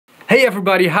Hey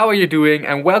everybody, how are you doing?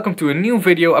 And welcome to a new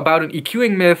video about an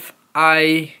EQing myth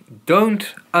I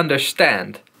don't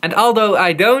understand. And although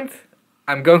I don't,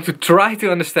 I'm going to try to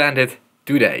understand it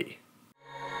today.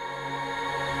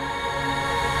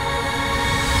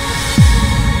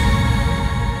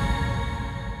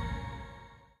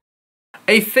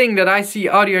 A thing that I see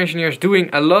audio engineers doing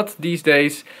a lot these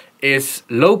days is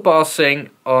low passing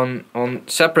on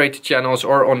separated channels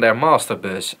or on their master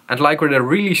bus, and like with a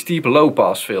really steep low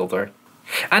pass filter.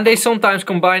 And they sometimes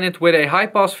combine it with a high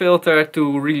pass filter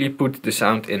to really put the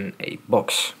sound in a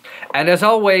box. And as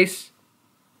always,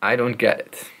 I don't get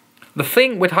it. The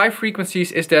thing with high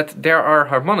frequencies is that there are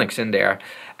harmonics in there,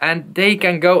 and they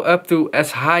can go up to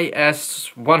as high as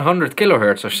 100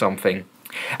 kilohertz or something.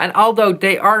 And although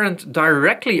they aren't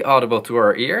directly audible to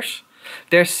our ears,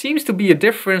 there seems to be a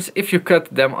difference if you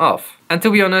cut them off. And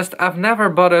to be honest, I've never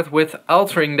bothered with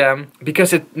altering them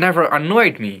because it never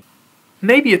annoyed me.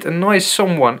 Maybe it annoys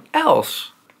someone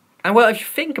else. And well, if you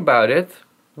think about it,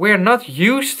 we're not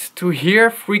used to hear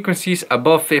frequencies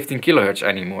above 15 kilohertz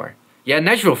anymore. Yeah,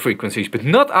 natural frequencies, but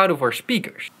not out of our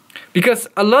speakers. Because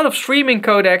a lot of streaming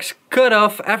codecs cut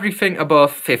off everything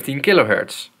above 15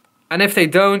 kilohertz. And if they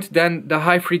don't, then the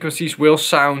high frequencies will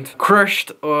sound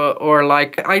crushed or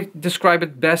like, I describe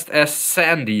it best as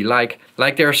sandy, like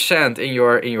there's sand in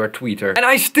your tweeter. And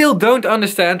I still don't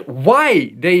understand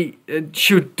why they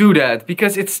should do that,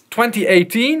 because it's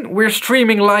 2018, we're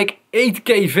streaming like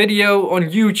 8K video on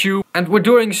YouTube and we're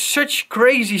doing such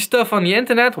crazy stuff on the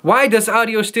internet. Why does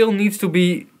audio still needs to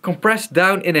be compressed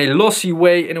down in a lossy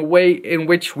way, in a way in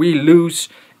which we lose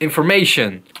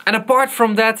information? And apart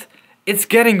from that, it's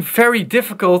getting very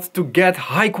difficult to get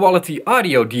high quality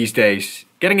audio these days.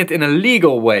 Getting it in a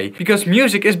legal way. Because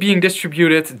music is being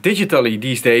distributed digitally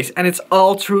these days and it's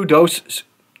all through those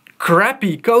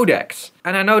crappy codecs.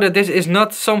 And I know that this is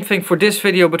not something for this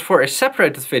video but for a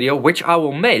separated video, which I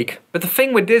will make. But the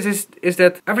thing with this is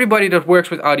that everybody that works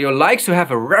with audio likes to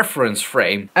have a reference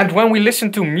frame. And when we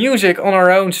listen to music on our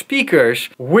own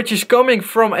speakers, which is coming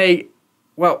from a,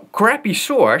 well, crappy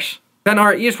source, then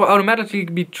our ears will automatically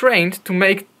be trained to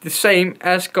make the same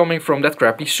as coming from that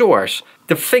crappy source.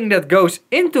 The thing that goes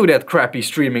into that crappy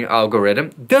streaming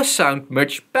algorithm does sound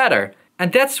much better.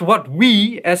 And that's what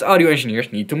we as audio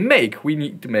engineers need to make. We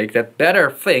need to make that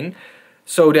better thing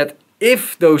so that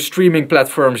if those streaming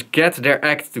platforms get their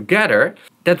act together,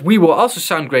 that we will also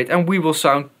sound great and we will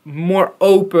sound more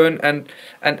open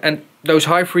and those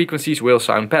high frequencies will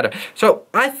sound better. So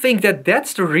I think that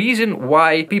that's the reason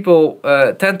why people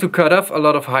tend to cut off a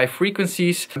lot of high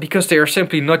frequencies, because they are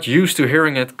simply not used to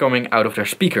hearing it coming out of their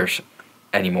speakers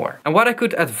anymore. And what I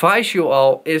could advise you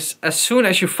all is, as soon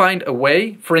as you find a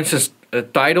way, for instance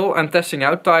Tidal, I'm testing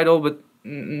out Tidal but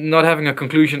not having a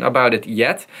conclusion about it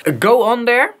yet, go on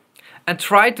there and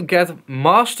try to get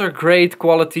master grade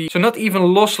quality, so not even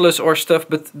lossless or stuff,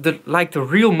 but like the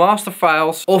real master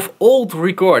files of old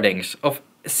recordings, of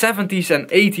 70s and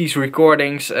 80s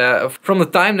recordings, from the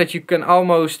time that you can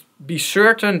almost be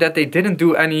certain that they didn't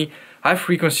do any high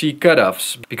frequency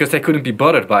cutoffs, because they couldn't be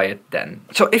bothered by it then.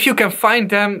 So if you can find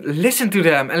them, listen to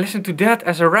them and listen to that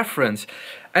as a reference.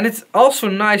 And it's also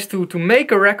nice to make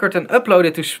a record and upload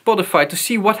it to Spotify to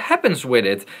see what happens with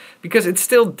it. Because it's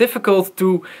still difficult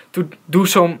to do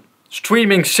some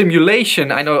streaming simulation.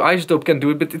 I know iZotope can do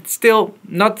it, but it's still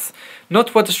not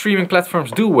what the streaming platforms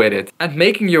do with it. And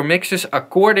making your mixes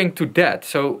according to that.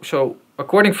 So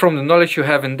according from the knowledge you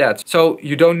have in that. So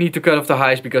you don't need to cut off the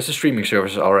highs because the streaming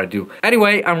services already do.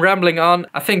 Anyway, I'm rambling on.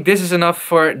 I think this is enough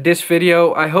for this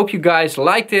video. I hope you guys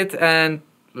liked it and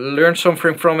learned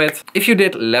something from it. If you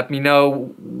did, let me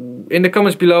know in the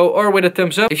comments below or with a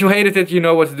thumbs up. If you hated it, you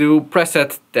know what to do. Press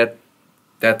this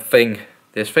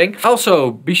thing.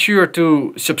 Also, be sure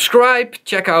to subscribe,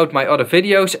 check out my other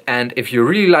videos, and if you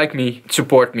really like me,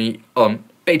 support me on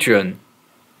Patreon.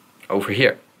 Over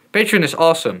here. Patreon is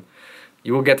awesome.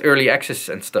 You will get early access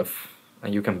and stuff,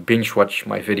 and you can binge watch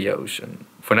my videos. And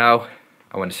for now,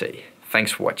 I want to say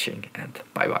thanks for watching and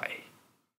bye bye.